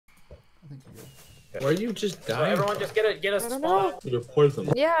think you're good. Why are you just dying? So everyone just get a spawn. You're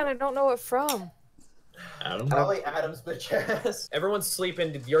poisoned. Yeah, and I don't know what from. Adam? Probably Adam's bitch ass. Everyone sleep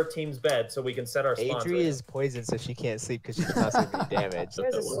in your team's bed so we can set our spawns. Adri is poisoned, so she can't sleep because she's constantly being damaged.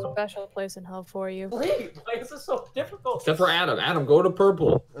 There's a special place in hell for you. Wait, why is this so difficult? Except for Adam. Adam, go to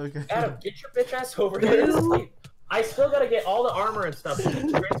purple. Okay. Adam, get your bitch ass over here and sleep. I still gotta get all the armor and stuff. So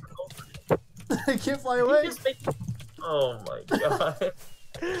transfer over. I can't fly away. Oh my god.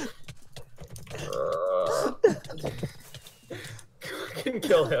 Can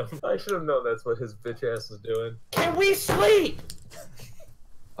kill him. I should have known that's what his bitch ass was doing. Can we sleep?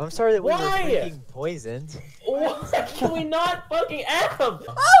 I'm sorry that we were Why? freaking poisoned. Why can we not fucking Adam?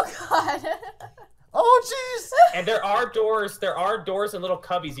 Oh god. Oh jeez. And there are doors and little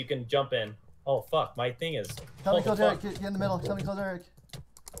cubbies you can jump in. Oh fuck, my thing is. Tell me, kill Derek. Get in the middle. Tell me, kill Derek.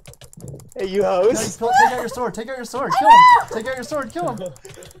 Hey, you No, host. take out your sword. Take out your sword. Kill him. Take out your sword. Kill him.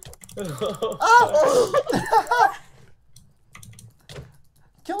 Oh!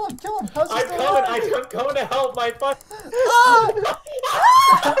 Kill him. Kill him. How's he still alive? I'm coming to help my fuck.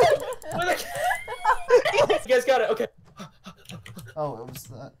 You guys got it. Okay. Oh, it was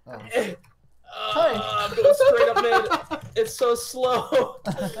that. Oh. I'm going straight up mid. It's so slow.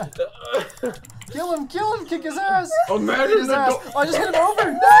 Kill him, kick his ass! Oh, man, Kick his ass. Oh, I just hit him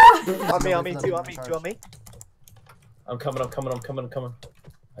over! No! On me, two on me. I'm coming.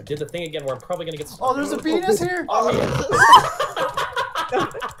 I did the thing again where I'm probably gonna get stuck. Oh, there's a penis here! Oh,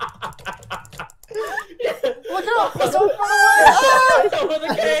 Look out! Let's run away! With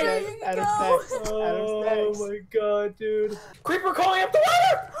a game. Adam's Oh my god, dude. Creeper calling up the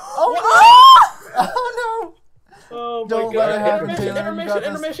ladder! Oh no! Oh no! Oh my Don't god. let it happen, Taylor.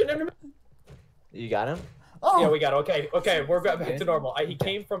 Intermission. You got him? Oh! Yeah, we got it. Okay, we're back to normal. He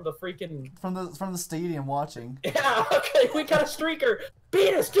came from the freaking... From the stadium watching. Yeah, okay, we got a streaker.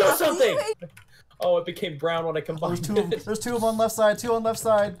 Beat us, do something! Oh, it became brown when I combined There's two of them on left side, two on left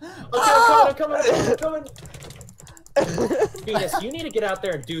side. Okay, I'm coming. Venus, you need to get out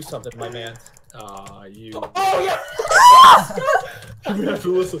there and do something, my man. You. Oh, yeah! You have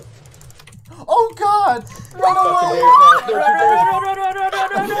to listen. Oh god! Run away!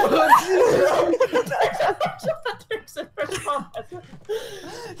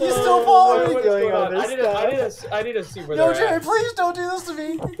 He's still following me! I need to see where No, they're Jerry, at. please don't do this to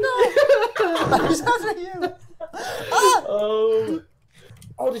me! No! He's after you!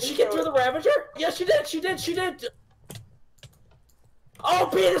 Oh, did she get through the Ravager? Yeah, she did! Oh,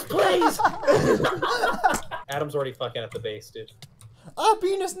 Venus, please! Adam's already fucking at the base, dude. Ah,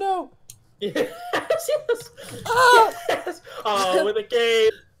 Venus, no! Yes! Ah! Yes! Oh, with a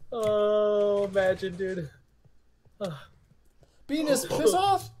game! Oh, imagine, dude. Venus, piss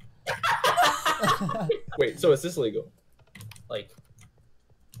off! Wait, so is this legal? Like,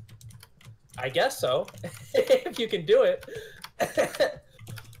 I guess so. If you can do it.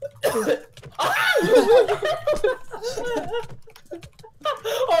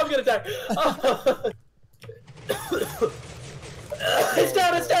 Oh, I'm gonna die. It's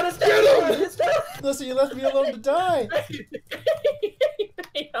down. Listen, you left me alone to die!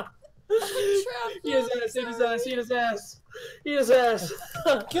 Eat his ass.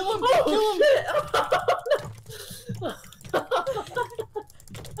 Kill him! Oh, Kill him! Shit.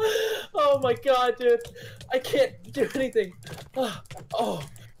 Oh my god, dude. I can't do anything. Oh.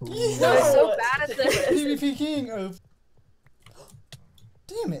 Yeah. I'm so bad at this. PvP king of...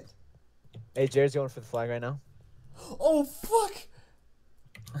 Damn it. Hey, Jared's going for the flag right now. Oh, fuck!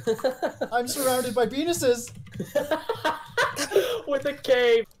 I'm surrounded by penises! With a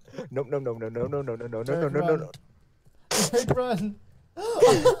cave. No. Hey, run!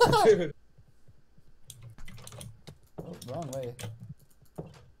 Dude. Oh, wrong way.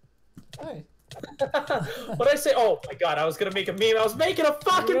 Hey. What'd I say? Oh my god, I was gonna make a meme. I was making a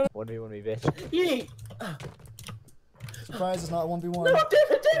fucking 1v1 bitch. yeet. Surprise, it's not 1v1. No, damn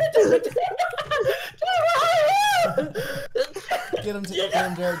it. Get him, Jared,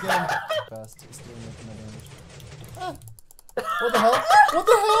 get him. Fast, he's still making my damage. Ah. What the hell? What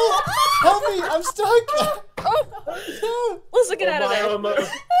the hell? Help me, I'm stuck! No! Let's get out of there.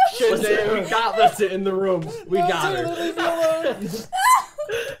 We got this in the room. We got Taylor, her. leave me alone!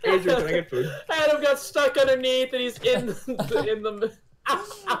 Adrian, can I get food? Adam got stuck underneath and he's in the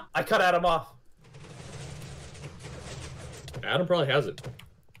I cut Adam off. Adam probably has it.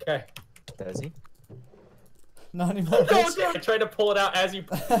 Okay. Does he? Not anymore. I tried to pull it out as you.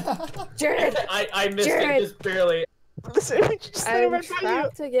 Jared! I missed it just barely. Listen, just I'm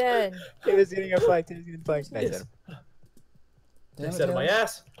trapped again. Taylor's getting a flag. Nice, Adam. Nice out of my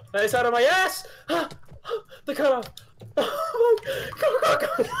ass. Nice out of my ass. The cutoff. Go.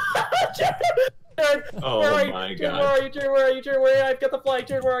 Oh Where are you? my Jared, god. where are you? Jared, where are you? Jared, where are you? I've got the flag.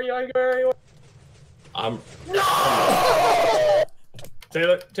 Jared, where are you? Where are you? I'm. No!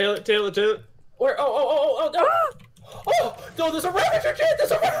 Taylor. Where? Oh, no! Oh, no, there's a Ravager, Jared!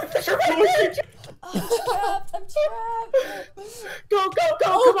 There's a Ravager! I'm trapped. Go!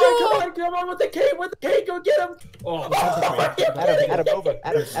 Come on with the K, go get him! Oh, Adam, over.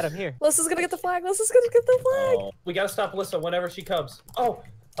 Adam, here. Lissa's gonna get the flag. Lissa's gonna get the flag. Oh, we gotta stop Lissa whenever she comes. Oh,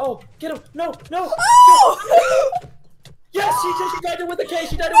 get him! No! Oh! Yes, she died with the K.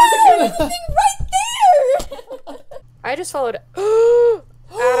 She died with the K. Right there. I just followed.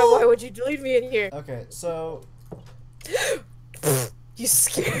 Adam, why would you leave me in here? Okay, so. You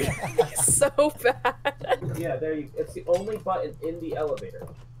scared me so bad. Yeah, there you. It's the only button in the elevator.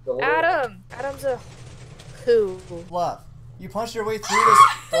 The little- Adam's a who? What? You punched your way through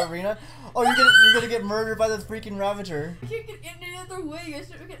this arena? Oh, you're gonna get murdered by the freaking Ravager. You can't get in any other way. You guys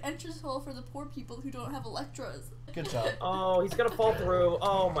should make an entrance hall for the poor people who don't have Electras. Good job. Oh, he's gonna fall through.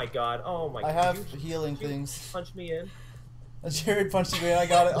 Oh my god. Oh my god. I have healing things. Punch me in. Jared punched me in. I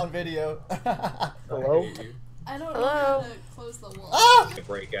got it on video. Hello? I don't Hello? know how to close the wall. Ah! A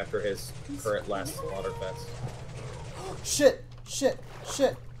break after his current last Slaughterfest. Shit!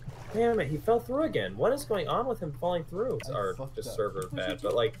 Damn it, he fell through again. What is going on with him falling through? I Or fucked just up. server bad,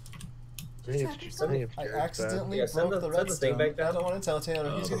 but like, I accidentally Yeah, send broke the- the send the thing redstone. back down. I don't want to tell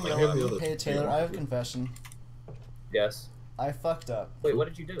Taylor. He's gonna I yell have at the me. other Hey Taylor, I have a confession. yes. I fucked up. Wait, what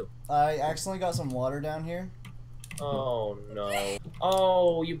did you do? I accidentally got some water down here. Oh no.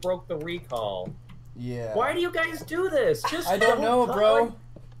 Oh, you broke the recall. Yeah. Why do you guys do this? Just I don't know, bro.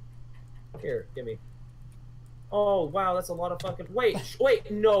 Here, gimme. Oh wow, that's a lot of fucking. Wait,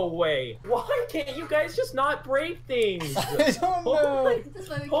 no way. Why can't you guys just not break things? I don't know. Holy, That's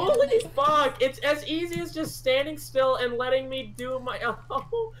why we can't holy make- fuck! It's as easy as just standing still and letting me do my.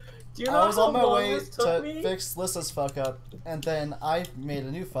 Oh, do you know I was how on my long way this took to me? fix Lissa's fuck up, and then I made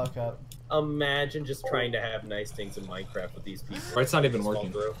a new fuck up. Imagine just trying to have nice things in Minecraft with these people. It's not even Fall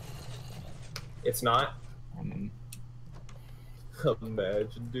working. through. It's not. Mm.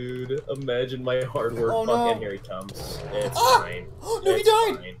 Imagine, dude. Imagine my hard work. Oh, Fucking no. here he comes. It's Ah! fine. No, he It's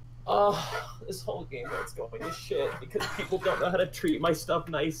died! fine. Oh, this whole game is going to shit because people don't know how to treat my stuff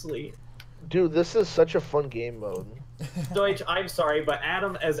nicely. Dude, this is such a fun game mode. Deutsch, I'm sorry, but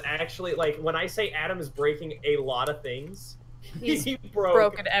Adam is actually, like, when I say Adam is breaking a lot of things, He's he broke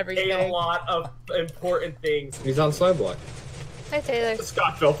broken a everything. lot of important things. He's on side block. Hi Taylor.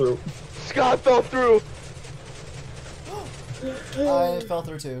 Scott fell through. Scott fell through! I fell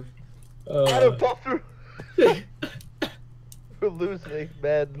through too. Adam fell through! We're losing,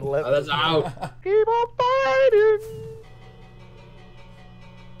 man. That's out. Keep on fighting!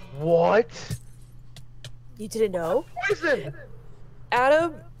 What? You didn't know? Poison!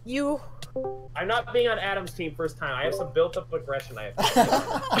 Adam, you. I'm not being on Adam's team first time. I have some built-up aggression I have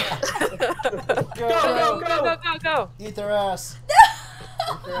to Go. Eat their ass.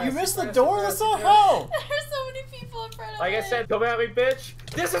 You missed the door? That's not how! There's so many people in front of Like I me. said, come at me, bitch.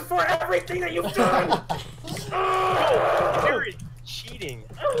 This is for everything that you've done. Oh, Jared, cheating.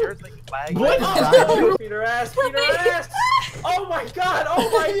 Jared's like flag. What? oh, beat her ass. Beat her ass. Oh my god. Oh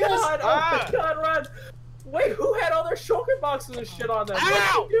my Yes. god. Oh my god. Run. Wait, who had all their shulker boxes and shit on them? Ow! What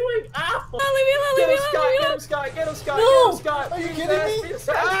are you doing? Ow! Leave me alone, Get him, Scott. Get him, Scott. No! Get him, Scott. Are you Beat his kidding ass, me? beat his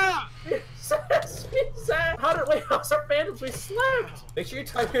ass. Beat his ass. Beat his ass. How did, wait, how's our phantoms? We slept. Make sure you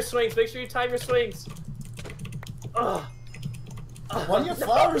time your swings. Make sure you time your swings. Ugh. Why do you have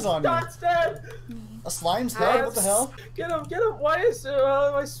flowers on you? Scott's dead. A slime's dead? What the hell? Get him, get him. Why is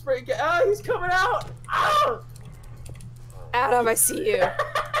my spray? He's coming out. Ah! Adam, I see you.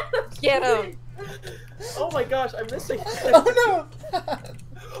 Get him. Oh my gosh, I'm missing. Oh no!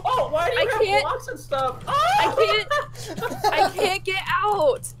 Oh, why do you I have can't- blocks and stuff? I can't get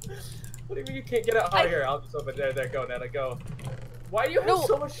out. What do you mean you can't get out? Oh, I- here, I'll just open there. There, go, Nana, go. Why do you have No.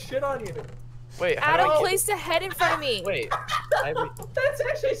 so much shit on you? Wait, how do Adam I get... placed a head in front of me. Wait, That's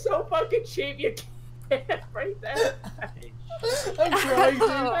actually so fucking cheap. You can't right there. I'm trying to.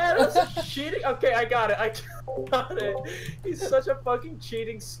 Adam's cheating. Okay, I got it. I got it. He's such a fucking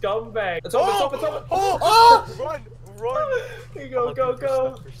cheating scumbag. It's open. It's open. It's open. Oh! Run! Here you go. Oh, Go. dude,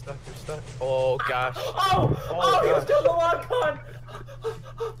 Go. We're stuck. Oh gosh. Oh, he was doing the long con.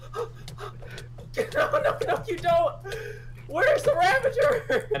 No, you don't. Where's the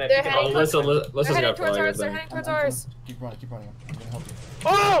Ravager? And I They're think heading I'll- towards- Lissa's They're heading got towards flag, I ours. They're think. heading towards ours. Keep running. I'm gonna help you.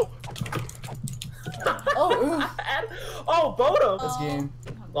 Oh! Oh, ooh. Oh, Bodum. This game.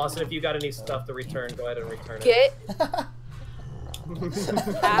 Lawson, if you got any stuff to return, go ahead and return it. Get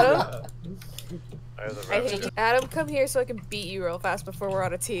Adam. I hate you. Adam, come here so I can beat you real fast before we're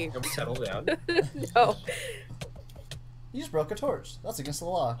on a team. Can we settle down? No. You just broke a torch. That's against the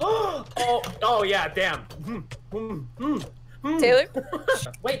law. Oh yeah, damn. Taylor?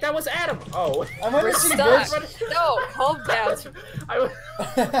 Wait, that was Adam. Oh. I'm on We're the team, stuck. bitch. No, calm down.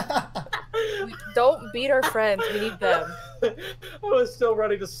 Don't beat our friends. We need them. I was still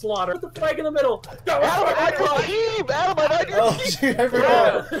ready to slaughter. Put the flag in the middle. No, Adam, I'm on your team! Adam, I'm on your Oh team! shoot, I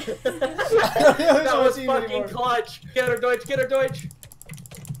forgot. That was fucking clutch. Get her, Deutsch. Get her, Deutsch.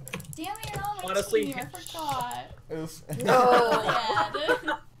 Damn it, you're not on my Honestly. team. I forgot. Oof. No.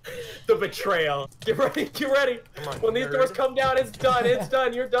 Bad. The betrayal. Get ready. Get ready. Come on, When these nerd. doors come down, it's done. It's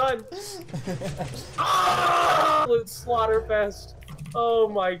done. You're done. Ah! Absolute slaughter fest. Oh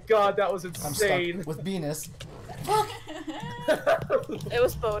my god, that was I'm insane. stuck with Venus. It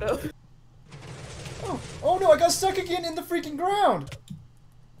was Bodo. Oh no, I got stuck again in the freaking ground.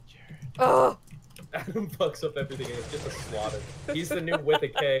 Oh. Adam fucks up everything and it's just a slaughter. He's the new with a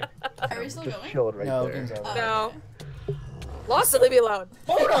K. Are we still going? Chilled right No, there. game's over. No. Lost it, leave me alone.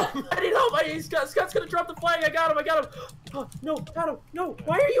 Hold him! I need help! Scott's gonna drop the flag! I got him! I got him! Oh, no, Adam, no!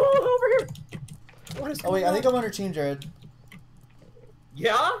 Why are you all over here? What is Oh wait, going I think on? I'm on your team, Jared.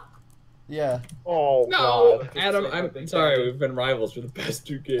 Yeah? Yeah. Oh, No, God. Adam, I'm sorry. We've been rivals for the past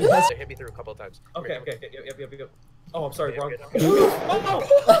 2 games. They hit me through a couple of times. Okay, okay, yep. Oh, I'm sorry, Yeah, wrong. okay,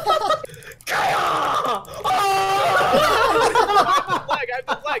 Oh! Kaya! Oh! I have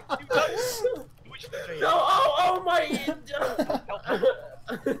the flag! You done? Which No, oh my!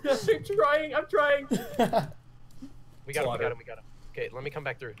 I'm trying. We got him. Okay, let me come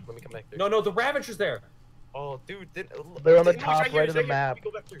back through. No, the Ravager's there. Oh, dude. They're on the He's top here, right of the he's here. map. We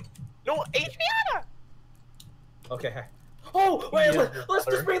go back through. No, Adriana! Okay. Oh, wait, let's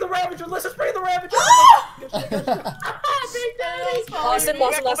just bring the Ravager. Let's just bring the Ravager. Big Daddy. Lost it,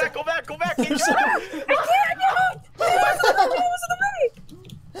 lost it, lost it. Go back! There's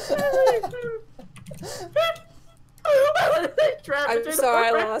I'm sorry,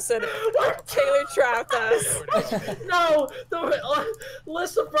 I lost it. Taylor trapped us. No,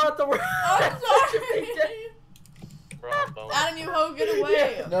 Lissa brought the I'm sorry. Bro, Adam, you hoe, get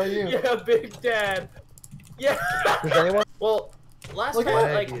away. No, you. Yeah, Big Dad. Yeah. Does anyone? Well, last Look time,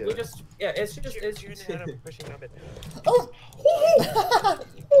 at like, that. we just, yeah, it's just, pushing up it. Oh!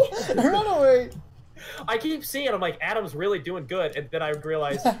 Run away! I keep seeing it, I'm like, Adam's really doing good, and then I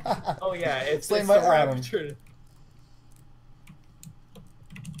realize, oh yeah, it's Slain the by Adam. Ravager.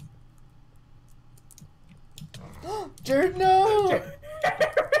 Jared, no!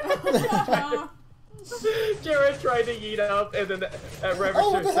 Jared tried to yeet up, and then Ravager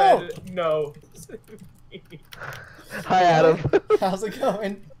Oh, what the hell? said no. Hi, Adam. How's it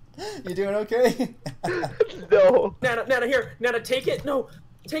going? You doing okay? No. Nana, here. Nana, take it. No.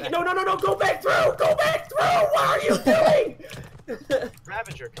 Take it. No. Go back through. Go back through. What are you doing?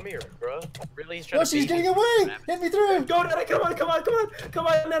 Ravager, come here, bro. Really, he's trying No, to she's beat getting me. away! Hit me through! Go, Nana. Come on,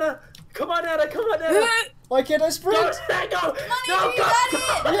 Nana. Come on, Nana. Why can't I sprint? Go, Nana, go. Honey, No, you go.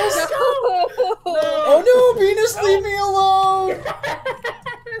 got it. Yes! No. Oh no, Venus, leave me alone!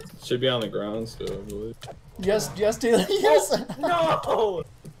 Should be on the ground still, I believe. Yes, Taylor, yes! No.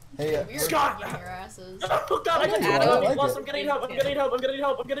 Hey, We're Scott. kicking your asses. Oh God, I got Adam. I like lost. it. I'm gonna need help. I'm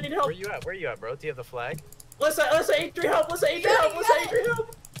gonna need help. Where you at, bro? Do you have the flag? Listen, Adrian, help. got it, you got Adrian,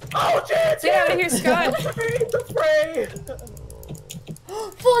 help. Oh, chance. Get out of here, Scott. The fray.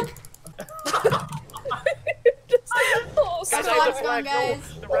 fuck! Oh, Guys, Scott, I have the come flag. on,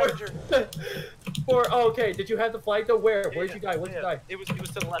 guys. No, the Ravager. Okay, did you have the flag though? Where'd you die? Where'd you die? It was to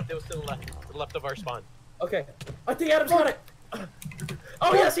the left. To the left of our spawn. Okay. I think Adam's got it.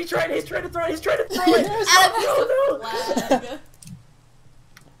 Oh yes, he's trying to throw it. Yes. Adam, No. flag.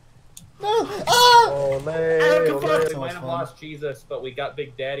 No! Ah! Adam, Olay, come on. olay. We So might much have fun. lost Jesus, but we got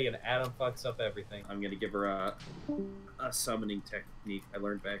Big Daddy, and Adam fucks up everything. I'm gonna give her a summoning technique I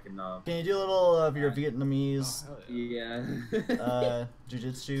learned back in Can you do a little of your Vietnamese, yeah.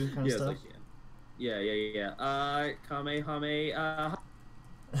 jujitsu kind of Yes, I stuff? can. Yeah. Kamehameha.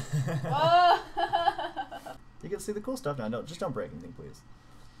 Oh. You can see the cool stuff now. Just don't break anything, please.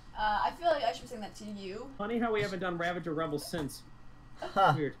 I feel like I should be saying that to you. Funny how we haven't done Ravager Rumble since.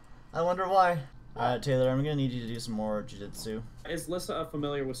 Huh. Weird. I wonder why. Alright, Taylor, I'm gonna need you to do some more jujitsu. Is Lissa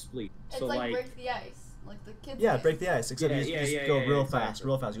familiar with Spleef? It's So like break the ice. Like the kids. Yeah, game. break the ice, except you just go real fast, exactly.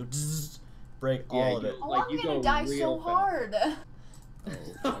 real fast. You go zzz, break Yeah, all of you- it. Oh, Like, I'm you gonna go die real so fast. hard.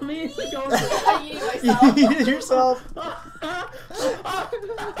 I mean, it goes. I'm eating myself. You eat it yourself.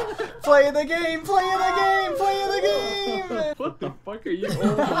 Play the game, play the game, play the game! What the fuck are you?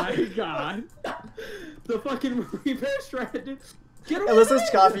 Oh my god. The fucking reverse strategy. Alyssa's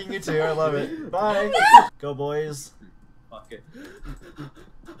copying you too. I love it. Bye. Go, boys. Fuck it.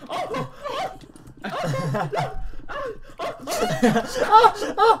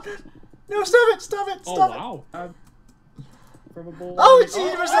 No, stop it! Stop it! Oh Stop it! wow. From a bowl. Oh, she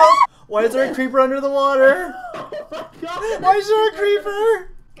hit herself! Why is there a creeper under the water? Why is there a creeper?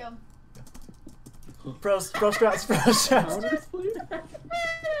 Go. Pro strats, pro strats.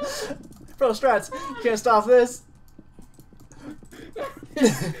 Pro strats. Can't stop this.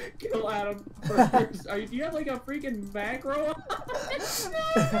 Kill Adam first. Do you have like a freaking macro? Oh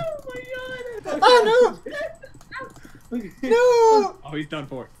my god! Oh no! No! Oh, he's done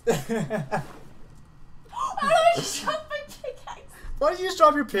for. How do I just drop my pickaxe? Why did you just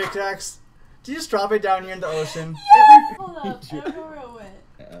drop your pickaxe? Did you just drop it down here in the ocean? Hold up, I don't know where it went.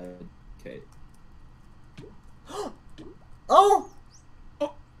 Okay. Oh!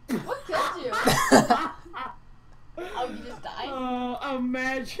 What killed you? Oh, you just died? Oh,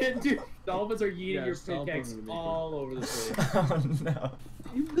 imagine, dude. Dolphins are eating Yeah, your cell pickaxe phone would be all over the place. Oh no.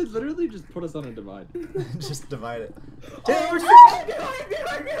 You literally just put us on a divide. Just divide it.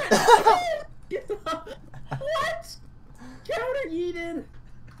 What? Counter yeeted!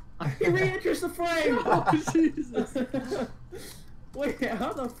 He re-enters the frame! Oh, Jesus. Wait,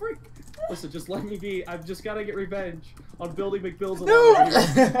 how the frick? Listen, just let me be. I've just gotta get revenge on building McBill's No!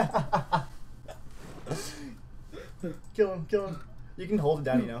 Kill him, kill him. You can hold it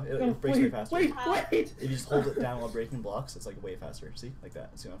down, you know. It breaks way faster. Wait! If you just hold it down while breaking blocks, it's like way faster. See? Like that.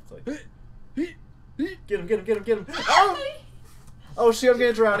 So you don't have to like... Get him, get him, get him, get him. Oh! Oh shit, I'm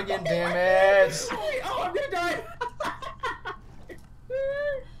gonna drown again, damn it! Wait, oh, I'm gonna die!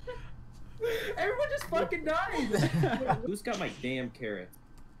 Everyone just fucking died! Who's got my damn carrot?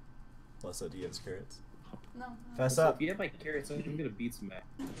 Lessa, do you have carrots? No. Fess So up. if you have my carrots, I'm gonna beat some ass.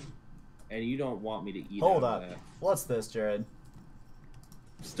 And you don't want me to eat Hold out of up. that. What's this, Jared?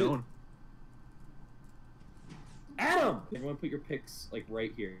 Stone. Adam! Everyone put your picks, like,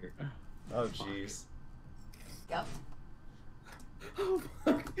 right here. Oh jeez. Yep. Oh,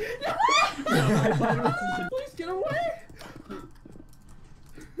 fuck. No! Please get away!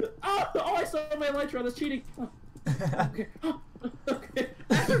 Oh, I saw my elytra. That's cheating. Oh, okay. Oh, okay.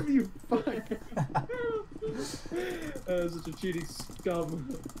 Adam, you fuck. Such a cheating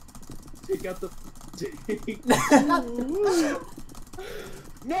scum. Take out the...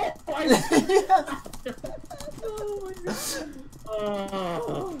 No! Oh my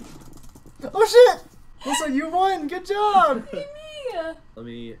god. Oh shit! Lissa, you won! Good job! Look at me! Let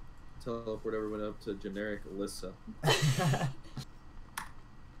me teleport everyone up to generic Alyssa.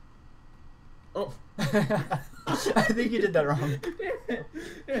 Oh. I think you did that wrong.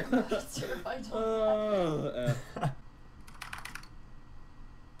 Certified.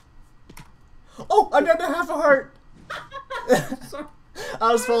 Oh, I'm down to half a heart! Sorry.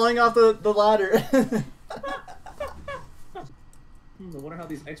 I was falling off the ladder. I wonder how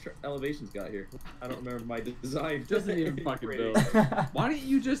these extra elevations got here. I don't remember my design. Doesn't even fucking build. Why don't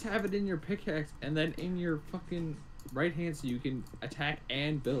you just have it in your pickaxe and then in your fucking right hand so you can attack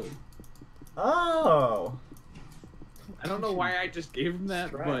and build? Oh. I don't know why I just gave him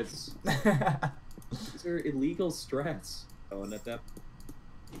that, Strats. These are illegal strats. Oh, and at that.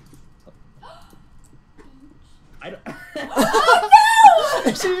 I don't. Oh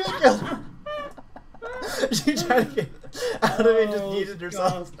She just killed him. She tried to get out of it and just yeeted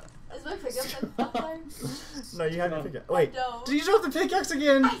herself. no! Is my pickup on fire? No, you have your pickaxe. Wait, No. did you drop the pickaxe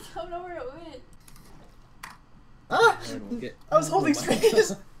again? I don't know where it went. Ah! Get... I was holding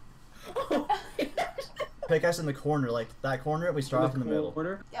space. Oh, Pickaxe in the corner, like that corner. We start off in the middle.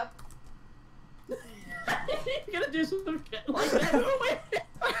 Order. Yep. You're gonna do something like that? Wait.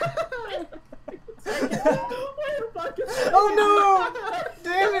 Wait a fuck. Oh no!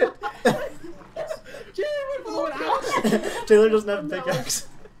 Damn it! Taylor doesn't have a pickaxe.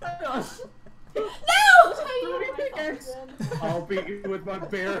 No! I'll beat you with my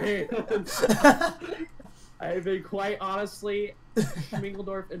bare hands. I have been quite honestly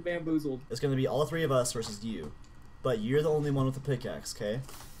Schmingledorf and bamboozled. It's gonna be all three of us versus you, but you're the only one with a pickaxe, okay?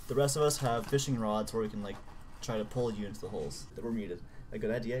 The rest of us have fishing rods where we can like try to pull you into the holes. That we're muted. A good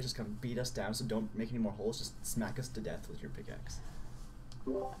idea. Just kind of beat us down, so don't make any more holes. Just smack us to death with your pickaxe.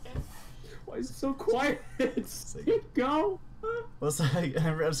 Why is it so quiet? See. Go. What's that?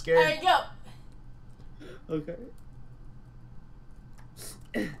 I'm scared. Alright, go! Okay.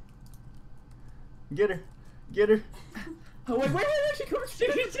 Get her. Get her. Oh wait, she comes. She's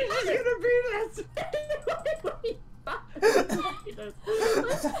gonna beat us. Wait.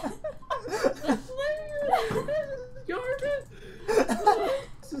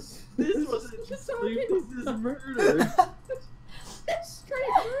 This wasn't just sleep, this is murder.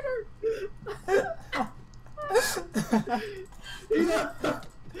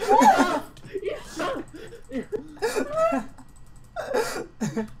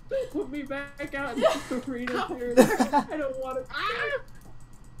 Karina, dude. I don't want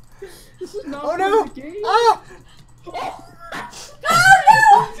to. This is not Oh no! the game. Ah!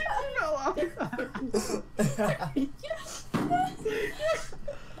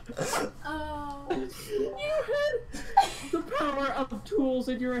 Oh. You had the power of tools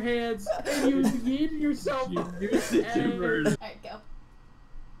in your hands, and you yeeted yourself. You used it to murder. Alright, go.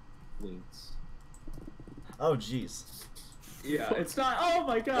 Links. Oh jeez. Yeah, it's not. Oh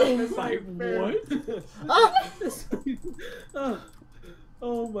my god, that's not even fair. What?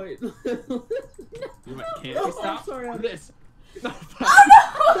 Oh my. You can't we stop sorry, I'm- this. No,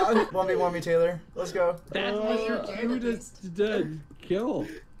 1v1 me, Taylor. Let's go. that's you're what dead you at just did. Kill.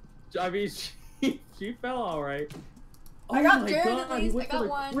 I mean, she fell alright. I got my Jared god, at he least. went I for got the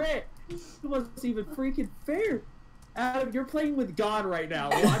one. crit. It wasn't even freaking fair. Adam, you're playing with God right now.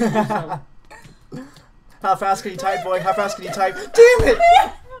 Watch yourself. How fast can you type, boy? How fast can you type? Damn it!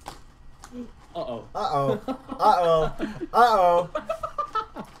 Uh-oh. Uh-oh. Uh-oh. Uh-oh.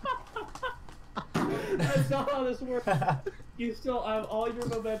 That's not how this works. You still have all your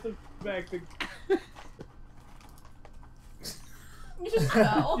momentum back. You just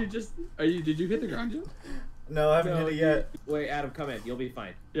fell. You just are you? Did you hit the ground jump? No, I haven't hit it yet. Wait, Adam, come in. You'll be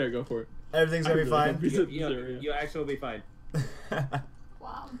fine. Yeah, go for it. Everything's gonna be fine. You actually will be fine.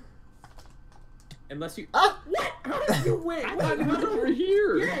 Wow. Unless you. Ah! What? How did you win? I Wait, thought he how was did- over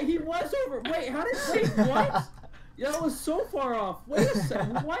here. Yeah, he was over. Wait, how did wait what? Yeah, that was so far off. Wait a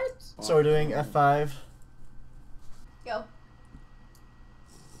second. What? So we're doing F5. Go.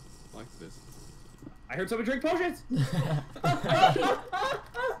 Like this. I heard someone drink potions.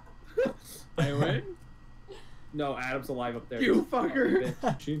 I win. No, Adam's alive up there. You fucker.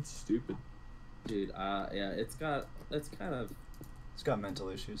 Bitch. She's stupid. Dude, yeah, it's kind of, It's got mental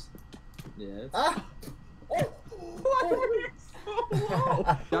issues. yeah. It's, Ah!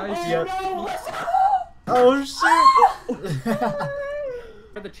 Guys, Yep. no, listen! Oh shoot!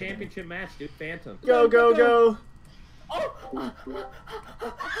 For the championship match, dude, Phantom. Go, go, go! Oh!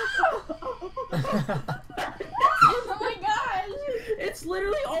 Oh my gosh. It's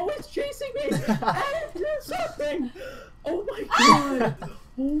literally always chasing me. Adam, do something! Oh my god!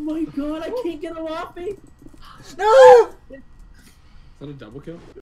 Oh my god! I can't get him off me. No! Is that a double kill?